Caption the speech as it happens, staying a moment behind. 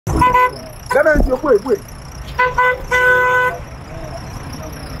Seven, wait.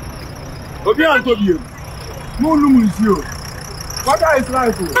 Obi Antonio. No Lumusio. What is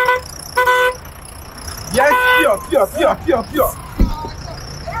life? Yes, pure.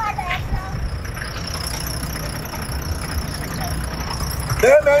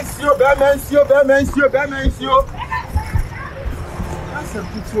 Bermensio. That's a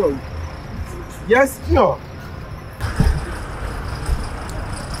good one. Yes, pure.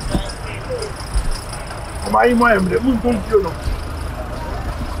 My the moon don't feel no.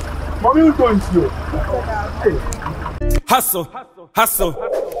 Mommy will go into you. Hustle.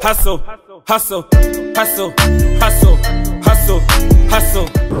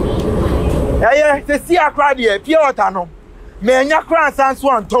 Yeah, the see a crowd here, pure water no. Me nya kran san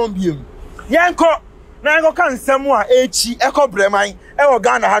so anton biem. Yenko na yenko kan semwa echi eko breman e wo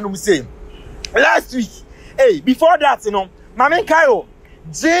Ghana hanum say. Last week, before that you know, Mama Kayo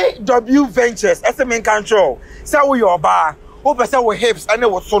JW Ventures SMN control. Say we your bar, wo pese wo hips ane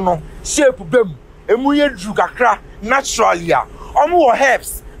wo so no, shape bem. Emu ye dru kakra naturally a. Omo wo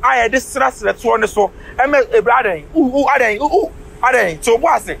hips, aye this stress to one so. Eme ebraden. Aden. So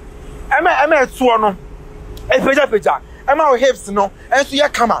what say? Eme to no. Peja. Emma hips no, and so ya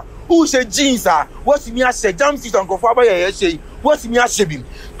kama. Who say jeans are? What's me a say? Jump seat on Kofaba ya say. What's me a shebim?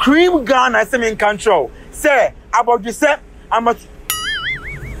 Cream gun as in control. Say about you say I'm a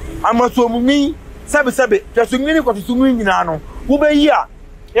to me. Sabe. Just mini ko to me no. Wo be here.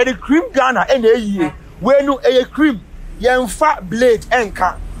 Ya the cream gun and ye. We no a cream. Ya fat blade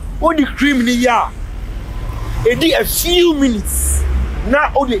enka. Wo the cream ni ya. E di a few minutes.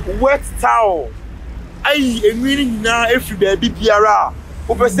 Na o the wet towel. Aye, a meaning now every baby piara.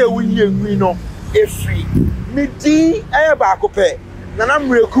 Open say we ye no every. Me di air back up. Nana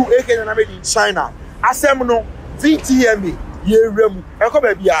mreku eke na made in China. Asem no VGMA ye rem. Eko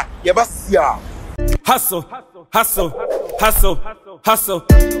baby ya ye basia. Hustle.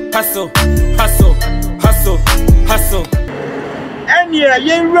 And yeah,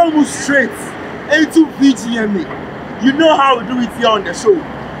 ye rem straight into VGMA. You know how we do it here on the show.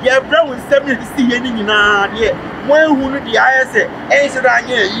 Yeah, bro, we 7 to see any na yeah. When who know the ISA, answer that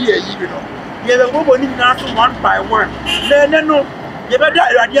year, you know. Yeah, the woman in one by one. No. You better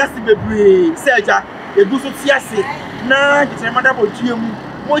radius be brave. Serja, you do so siasi. Nah, it's a matter of you.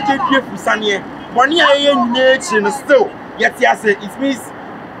 What you do for Sanya? 1 year in nature still. Yet, yes, it means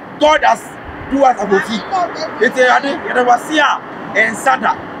God has do us a booty. It's a Yavasia and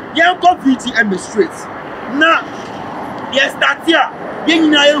Sada. Young competing and straight. Now, yes, that's here.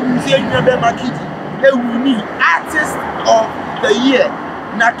 Yen na who say you be makiti e win artist of the year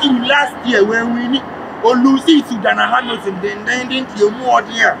na king last year when we need or lose it to Dana Hamilton then didn't you more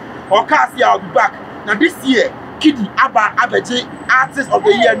there or Cassie I'll be back now this year Kiddy Abaje artist of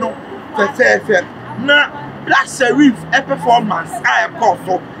the year no fair na Black Sheriff a performance I of course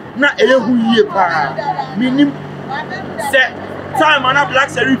so na who year pa minim set time and Black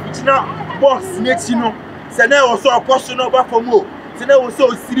Sheriff now boss next you know say there was so a question over for more. They was so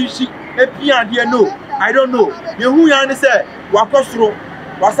serious. No, I don't know. You who you say? Wakosro,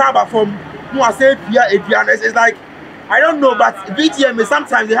 wasaba from who I say it's like I don't know, but VGMA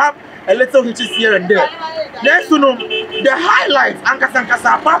sometimes they have a little hitches here and there. Let's know the highlights.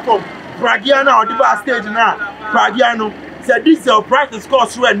 Ankasankasa apart from Pragiano or the bar stage now. Pragiano said this your price is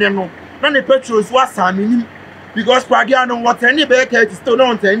cost right now. None the petrol was meaning because Pragiano what any better is still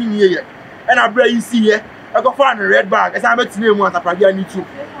not any year. And I bring you see here. I go find a red bag as I met name once I need to.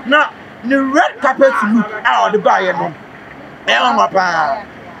 Now, the red carpet look out the buyer no. My pa.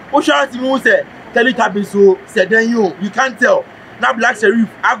 What shall you say? Tell it happy so said then you can't tell. Now Black Sheriff,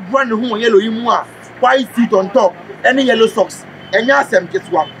 I grant who yellow in one, white seat on top, any yellow socks, and yasem gets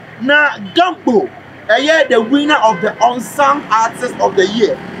one. Now Gambo, a year the winner of the unsung artist of the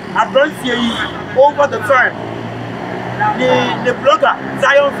year. I don't see over the time. The blogger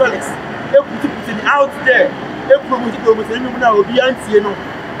Zion Felix. Out there, promoting now will be anti, you know.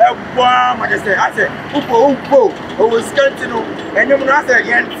 I said, Upo, was Scantino, and you know, I said,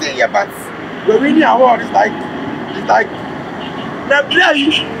 yeah, but the winning award is like, now,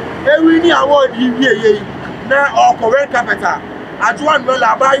 a winning award, now, or correct capital. At one well,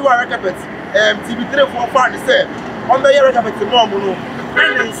 I buy you a carpet, TV3 for fun, say, on the year carpet, no,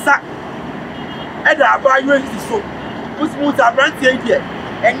 and then sack, and I buy you so, who's moved a brand here.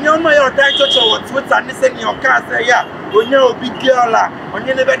 And you know your title or Twitter and send your car say yeah, when you big girl on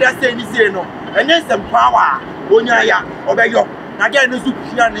you never say this no. And then some power when you are obey you. Again, this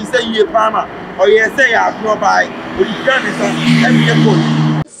and say you farmer or you say I go by when you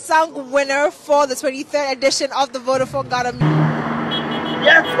can song winner for the 23rd edition of the Vodafone Ghana.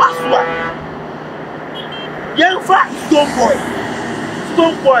 Yes, what's what? Yeah, in fact, Stone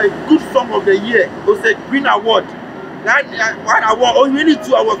Boy, good song of the year. It was a Green Award. One award, oh, we need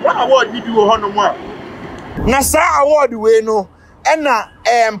 2 awards. One award we do on one. Nasa award we no. And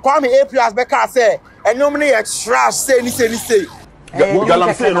Kwame A+ Becca say, and normally a trash say.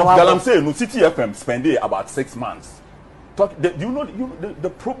 Galamsey, no City FM spend about 6 months. You know the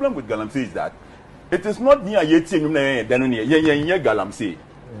problem with Galamsey is that it is not near Yeti Galamsey.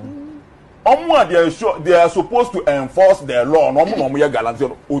 They are supposed to enforce their law. No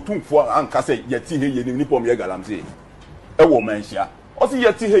Galamsey. Otum for Ankase Yeti Nipom Galamsey. A woman, also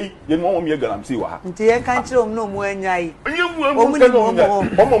Yeti Hey, you know Galamsey. Dear country, no more nyai.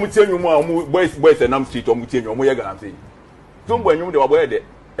 Boys and I'm street or Mutin or Galamsey. Don't when you were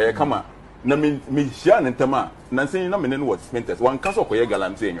there, come on. Me Shan and Tama, Nancy Nomin was spent as one castle for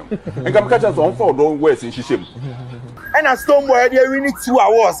Galamsey. And come catch us on 4 don't wear in Shishim. And a Stone Boy, we need 2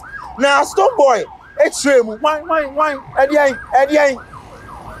 hours. Now, Stone Boy, it's true. Wine, Eddie.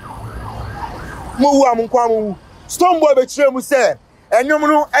 Muamu. Stone Boy, but you say, and you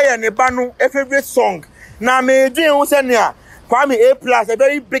know, Banu, a favorite song. Now, me, dear, say, Kwame A+, a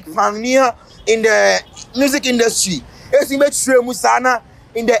very big fan here in the music industry. It's made sure Musana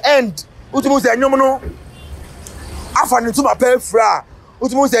in the end. Utumu say, no, Afan to my pefra.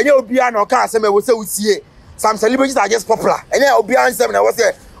 Utumu say, no, Biano can't say, we say, some celebrities are just popular. And then Obian 7, I was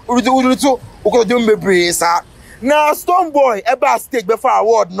there. Now, Stone Boy, ever stage before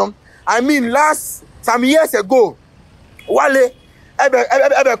award, no. I mean, some years ago, Wale,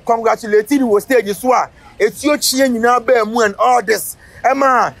 ever congratulated was stage one. It's your chin in our bear and all this.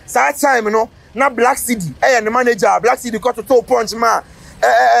 Emma, sad time, you know, not Black City, and the manager, Black City got to 2 punch, man.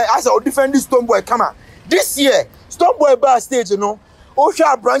 As a defend this Stone Boy, come on. This year, Stone Boy bar stage, you know.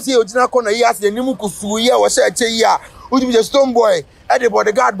 Osha Brandy, original corner, yes, the Nimuku, yeah, was a year. Who the Stone Boy, the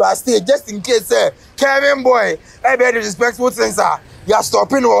bodyguard by stage, just in case, Kevin Boy, every respectful things are, you are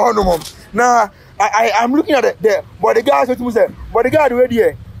stopping or honor. Now, I'm looking at the bodyguard, bodyguard ready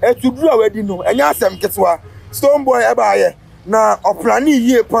here, to do already know, and yes, I'm Ketwa, Stone Boy, ever now, or planning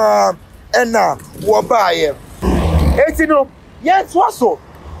here, and now, what by it's you know, yes, what so,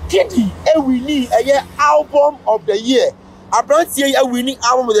 Kitty, we need a year album of the year. I brought here a winning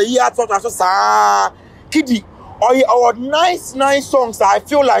album of the year. I thought I saw Kitty. Or nice songs. I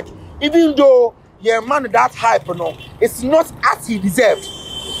feel like even though man that hype, you know, it's not as he deserved.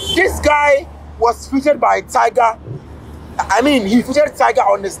 This guy was featured by Tiger. I mean, he featured Tiger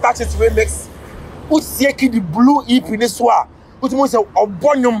on the Status remix. Usieki the blue EP in this one.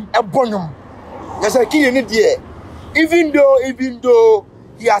 Usieki a bonum. There's a kid in it here. Even though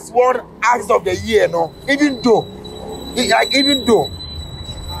he has won Artist of the Year, no. Even though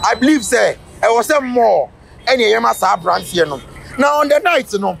I believe say I was some more. Any Yamasa brand here no. Now on the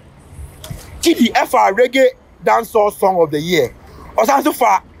night, you know, Kiddy FR Reggae Dancehall Song of the Year. Or also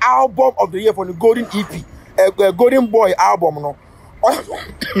for album of the year for the Golden EP, Golden Boy album, no.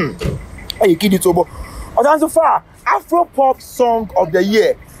 Hey, Kiddy Tobo. Or also for Afro Pop Song of the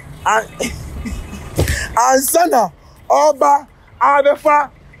Year. And Sana Oba Abefa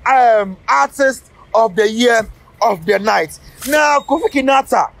Artist of the Year of the Night. Now Kofi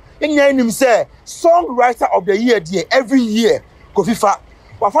Kinata. Him say songwriter of the year every year. Kofi Fa.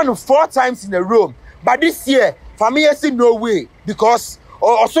 We found him 4 times in a row. But this year, for me, I see no way because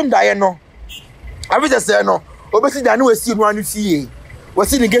or some Diana. I will just say no. Obviously, I know a see one see. We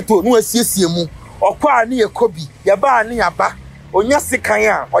see the ghetto, no see mu. Or kwa ni a Kobe, Yaba ni Yaba, or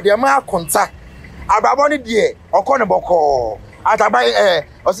Yasikaya, or the Ama contact. Ababoni dear, or Conaboko. At Abai,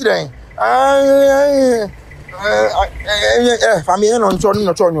 or see family on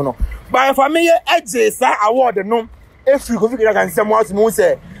John, you know. By family, Edges, award, no. If you could figure out someone else,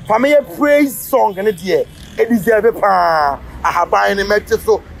 say, family praise song and it year. It deserves a pa. I have buying a metal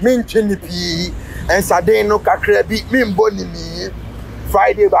so mention the pea and Sadeno Cacrebi, Mimboni me.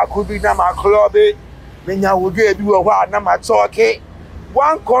 Friday, but could be Nama Club. When I would give you a while, Nama Talkie.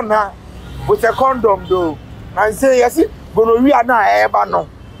 1 corner with a condom, though. And say, yes, gonorrhea na ever no.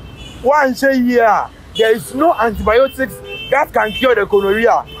 1 year. There is no antibiotics that can cure the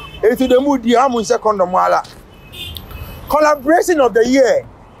gonorrhea. Into the mood, the Amun second Mala. Collaboration of the year,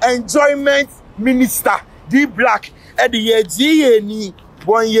 Enjoyment Minister D Black at the year GNE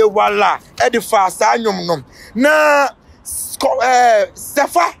 1 year wala at the fast annual. Now,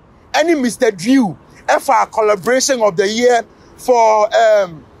 Sefa, any Mr. Drew, FR collaboration of the year for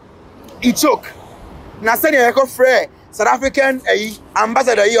Ichok. Now, send your echo free. South African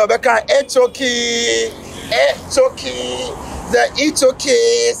ambassador here, Becca, Echoki, the Echoki,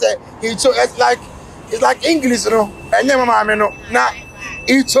 it's like English, you know. And then, Mama, no, now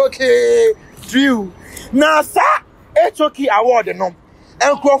It's okay, Drew. Now, sir, it's okay award no.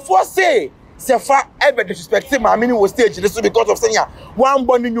 And Crawford say, Sefa ever disrespect my meaning was stage this because of saying one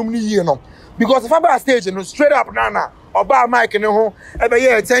bond in you know. Because if I buy a stage and straight up nana or buy Mike and home, ever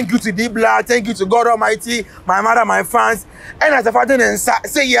yeah, thank you to Deep Blood, thank you to God Almighty, my mother, my fans, and as a father and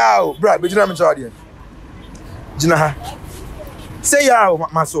say yeah, bro, but you know I'm in charge. Jinaha. Say yeah,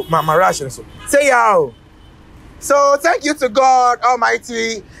 my ration so. Say yeah. So thank you to God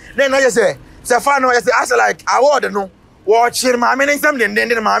Almighty. Then I just say, Stefano, I say like award no. Watching my meaning something,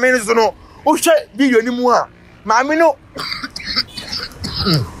 then my meaning so no. Oh shit, video anymore. My meaning no.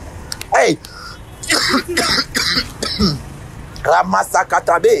 Hey.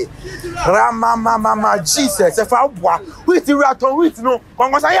 Ramasakatabe. Ramama Jesus. If I wait till raton wait no.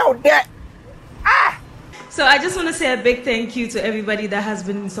 Because I out there. So I just want to say a big thank you to everybody that has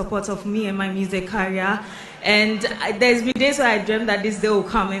been in support of me and my music career. And there's been days where I dreamt that this day will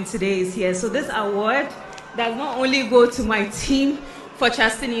come, and today is here. So this award does not only go to my team for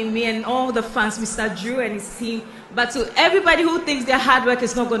trusting in me and all the fans, Mr. Drew and his team, but to everybody who thinks their hard work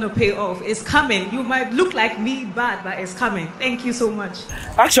is not going to pay off. It's coming. You might look like me bad, but it's coming. Thank you so much.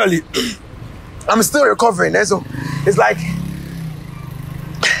 Actually, I'm still recovering. So it's like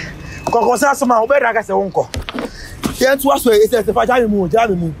Kokonsa somehow better I say unko. Yeah, to us it's Sefa Jamimu.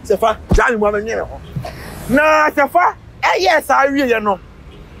 Sefa Jamimu amenye. Na Sefa, yes, I really know.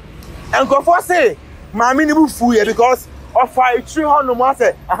 And Kokonsa say, "My minimum fool here because of 300 more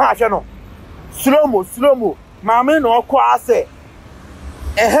say, aha, channel. Slow mo. My man no kwa say,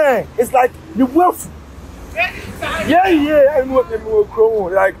 it's like the wolf. Yeah, I know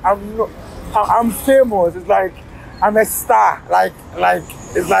like I'm famous. It's like I'm a star. Like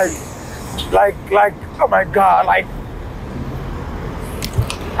it's like oh my God, like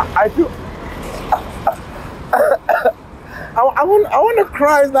I feel I want to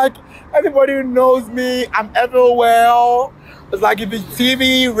cry. It's like everybody knows me. I'm everywhere. It's like if it's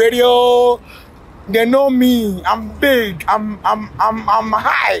TV, radio, they know me. I'm big. I'm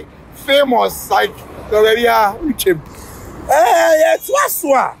high, famous. Like yeah,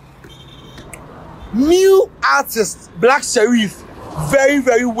 swaswa. New artist, Black Sherif,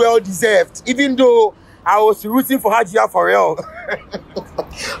 very well deserved. Even though I was rooting for Hajia for real.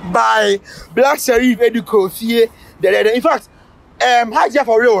 By Black Sherif Educo. In fact, Hajia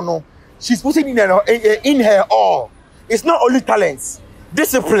for real no. She's putting in her all. It's not only talents,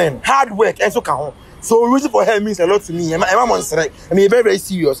 discipline, hard work, and so on. So rooting for her means a lot to me. I'm very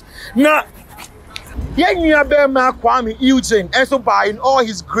serious. Now, Kwame Eugene, and so by in all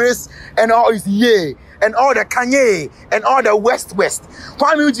his grace and all his yay and all the Kanye and all the West.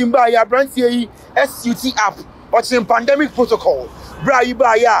 Kwame Eugene by ya brand SUT app watching pandemic protocol. Bra you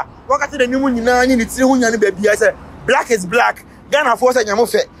buy ya. What the new baby? I said black is black. Ghana force and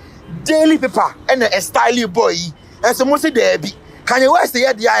daily paper and a style boy. And so most of the Kanye West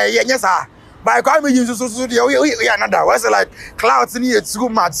yes sir. By Kwame Eugene so another. What's like clouds in here too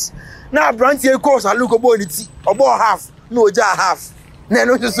much. Now branch here course I look about it about half, no jar half.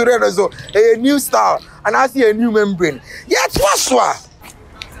 No just so a new star and I see a new membrane. Yes, what's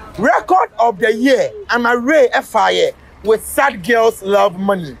record of the year. I'm a Ray FIA with Sad Girls Love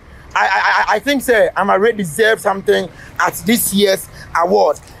Money. I think say I'm a Ray deserve something at this year's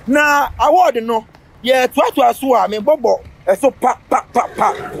award. Now award no. Yeah, I mean Bobo. So pa.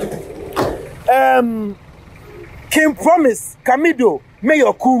 Kim Promise Camido. May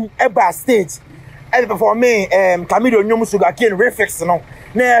your cool eba stage. And for me, Camido Nyum Sugar Cane reflex no.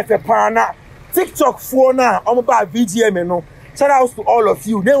 Never pana TikTok for now. I'm about VGMA no. Shout out to all of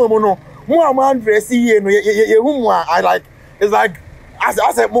you. Never no. More man dressy you I like. It's like I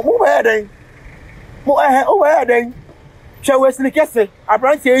said move ahead then. Shall Wesley Kesse? I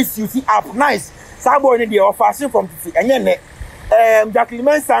branch here is you see up nice. Sabo in the fashion from the and then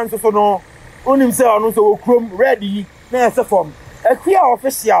Jacqueline Sands so no. Unim say on so chrome ready. Na form. A clear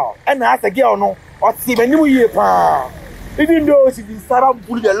official and as a girl no or see a new year even though she been start up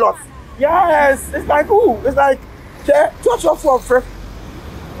bully a lot. Yes, it's like it's like touch of for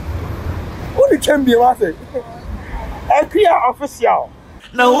only can be about it. A clear official.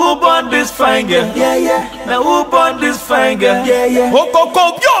 Now who born this fine girl? Yeah. Now who born this fine girl? Yeah.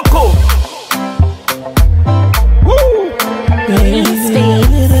 Hoko Yoko. Woo.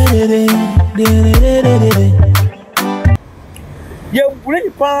 You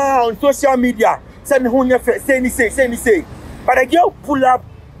bring on social media, send who say. But the girl pull up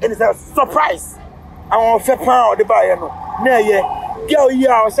and it's a surprise. I want to pound the buyer. No, yeah. Girl,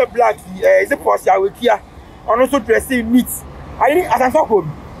 I was black, is a post I will here. And also dressing neat. I didn't as I talk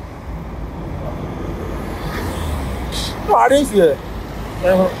home. No, I didn't see her.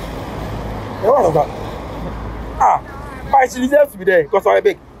 What was that? But she deserves to be there because I'm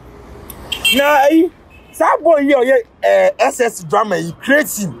big. Now, that boy here, SS drama,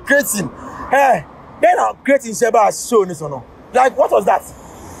 creating. Hey, then I'm creating Sheba show this or no. Like, what was that?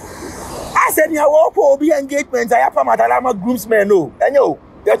 I said, yeah, walk will be engagement. I have a Matalama groomsman, no. I know.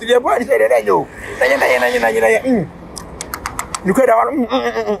 That's the boy said, I know. You could have.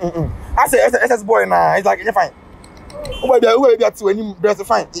 I said, SS boy, nah. It's like, you're fine. Who will be at when you dress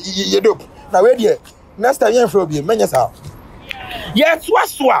fine? You're dope. Now, where dear? Next time you're from you, many how. Yes,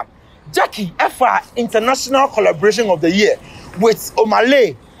 Swaswa. Jackie, FR International Collaboration of the Year with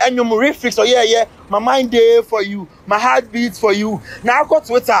Omale and your Refix. Oh, yeah. My mind day for you, my heart beats for you. Now I got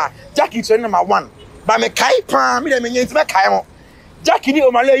Twitter. Jackie trend number 1. By me kai pan, me into my kai. Jackie ni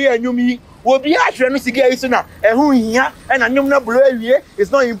Omale here and you me will be actually no cigar sooner. And who here and I know no blue here.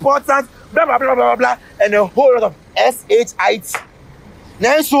 It's not important. Blah blah blah blah blah and a whole lot of SHIT.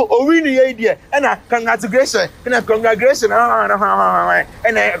 Now so Owini idea and congratulations and a congratulations and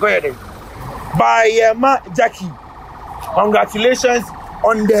go ahead. By Jackie. Congratulations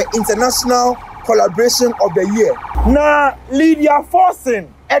on the International Collaboration of the Year. Now Lydia Forsen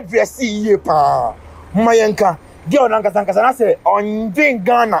address ye pa Mayanka girl Nankasa say on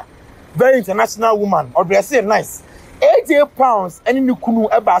Ghana very international woman or dress nice. AJ pounds any kunu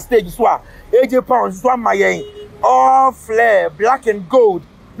eba stage so AJ pounds so my all flare black and gold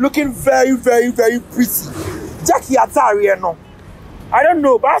looking very very very pretty. Jackie Atari no I don't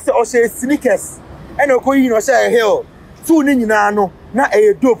know but I say she sneakers and okoyi no say hill two ni nyina no na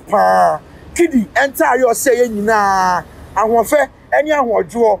e dope pa kidi enter your say nyina ahwofe any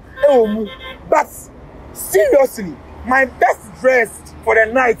ahwojo e omu but seriously my best dressed for the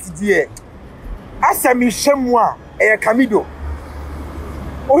night dear asami shemwa e kamido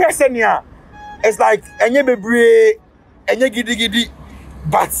o yesenia it's like enye bebre enye gidi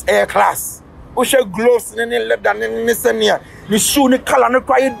but air class o she gloves in leather in senia the shoe the color no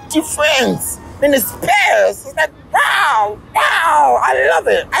quite different in the spares. It's like wow I love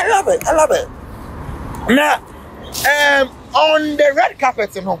it now on the red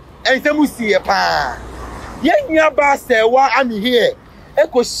carpet you know and say musi pa yenya ba say wa I'm here e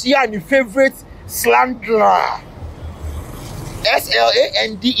ko share my favorite slandra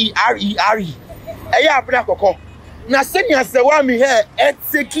SLANDERERE eya abra kokko na senior say wa me here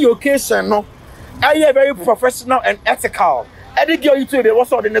ethical occasion no eya very professional and ethical e dey girl you to dey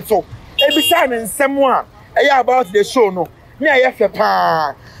what's all the netto e be say in someone eya about the show no me eya fe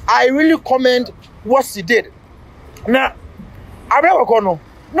pa I really commend what she did na abra kokko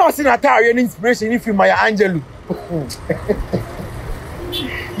no see na tire inspiration if you Maya Angelou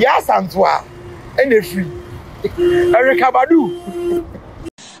yes Antoine and the free Erica Badu.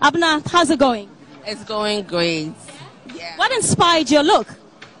 Abna, how's it going? It's going great. Yeah. What inspired your look?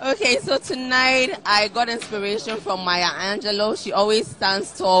 Okay, so tonight I got inspiration from Maya Angelou. She always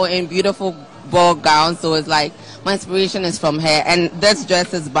stands tall in beautiful ball gowns, so it's like my inspiration is from her. And this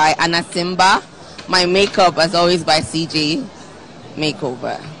dress is by Anna Simba. My makeup is always by CJ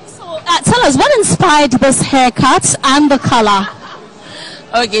Makeover. So tell us, what inspired this haircut and the color?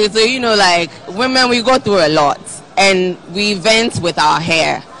 Okay, so you know, like women, we go through a lot and we vent with our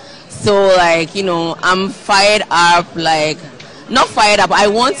hair. So like, you know, I'm fired up, like not fired up. I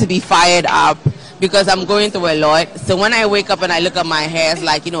want to be fired up because I'm going through a lot. So when I wake up and I look at my hair, it's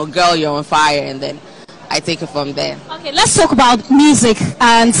like, you know, girl, you're on fire, and then I take it from there. Okay, let's talk about music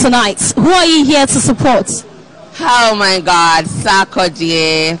and tonight. Who are you here to support? Oh my God,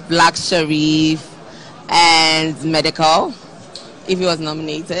 Sarkodie, Black Sharif, and Medical. If he was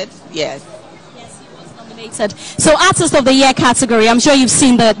nominated, yes. Yes, he was nominated. So, Artist of the Year category, I'm sure you've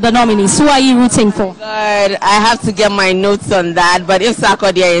seen the nominees. Who are you rooting for? Good. I have to get my notes on that, but if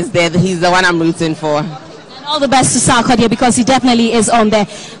Sarkodie is there, he's the one I'm rooting for. And all the best to Sarkodie because he definitely is on there.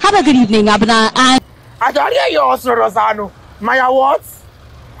 Have a good evening, Abna. And I don't hear you also, Rosano. My awards,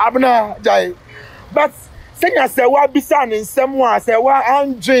 Abna Jai. But senior say what bisan in someone say what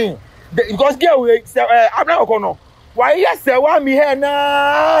Andre because girl say Abna Okono. Why yes say what me here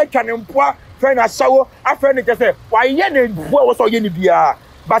na Kanempwa friend a shower a friend just say why yen what was all yen bia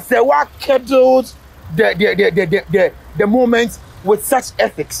but say what scheduled the moment with such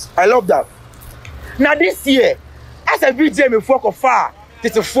ethics. I love that. Now this year as a VGMA folk of far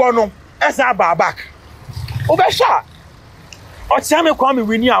it's a no as a back. Obesha Ochame Kwame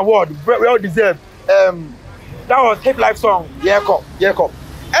winning award well deserved. That was hip life song Yeko.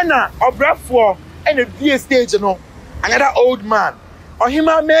 And now Obra for and the BA stage, you know, another old man.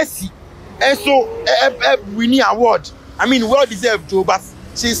 Ohima Mercy. And so winning award. I mean well deserved too, but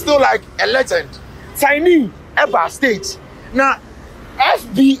she's still like a legend. Tiny ever stage. Now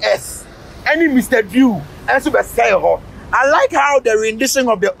SBS any Mr. View and super say I like how the rendition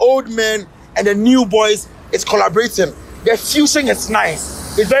of the old men and the new boys is collaborating. The fusion is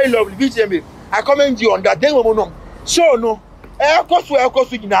nice. It's very lovely. VGMA, I commend you on that. Then we know. So no. Cost you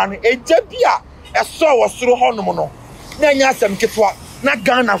know. A jebia. A saw was through Honomono. Nanya some kitwa. Not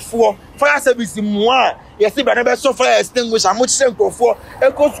Ghana for fire service in moi. Yes, but never so fire extinguisher. Much simple for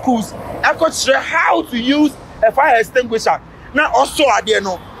eco schools. I could show how to use a fire extinguisher. Now also I dare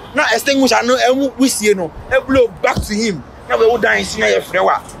no. Now extinguisher no. We see no. A blow back to him. Now we all die in Sina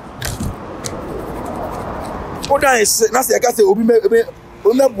Frewa. All die. Now say I can say Obi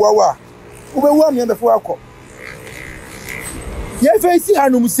Buawa. Ube wa me before akọ. Ye fa si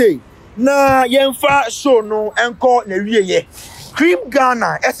hanum say na yemfa show no enko na wie ye. Cream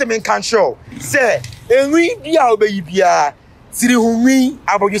Ghana SMN can show. Say enwi bia obeyi bia. Siri hunwi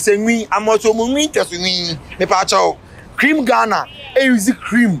aboju se nwi amoto mu nwi tesu nwi. Me pa chaw. Cream Ghana e use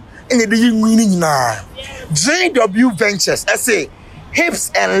cream ene de nwi ni nyina. JW Ventures say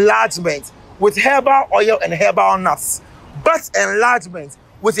hips enlargement with herbal oil and herbal nuts. Butt enlargement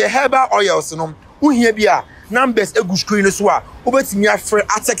with your herbal oils no uhia bia numbers egu screen so a obetimi afre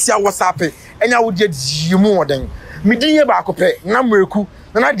atexia WhatsApp enya wo de yimu oden midin ba akopɛ na mreku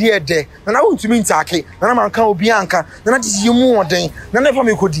na de ede na wontumi ntake na manka obi anka na de yimu oden na fa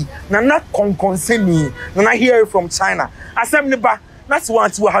me kodi na konkonseni na hear from China asem ne ba na se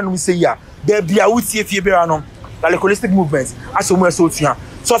want wo hanum say ya there bia wutie fie bia no the holistic movements asomu eso tua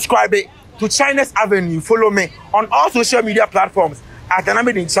subscribe to China's Avenue. Follow me on all social media platforms at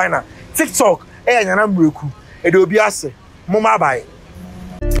Anamid in China, TikTok, and Anamruku. It will be us. Mama bye.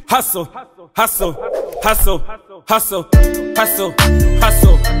 Hustle, hustle, hustle, hustle, hustle,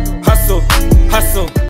 hustle, hustle, hustle.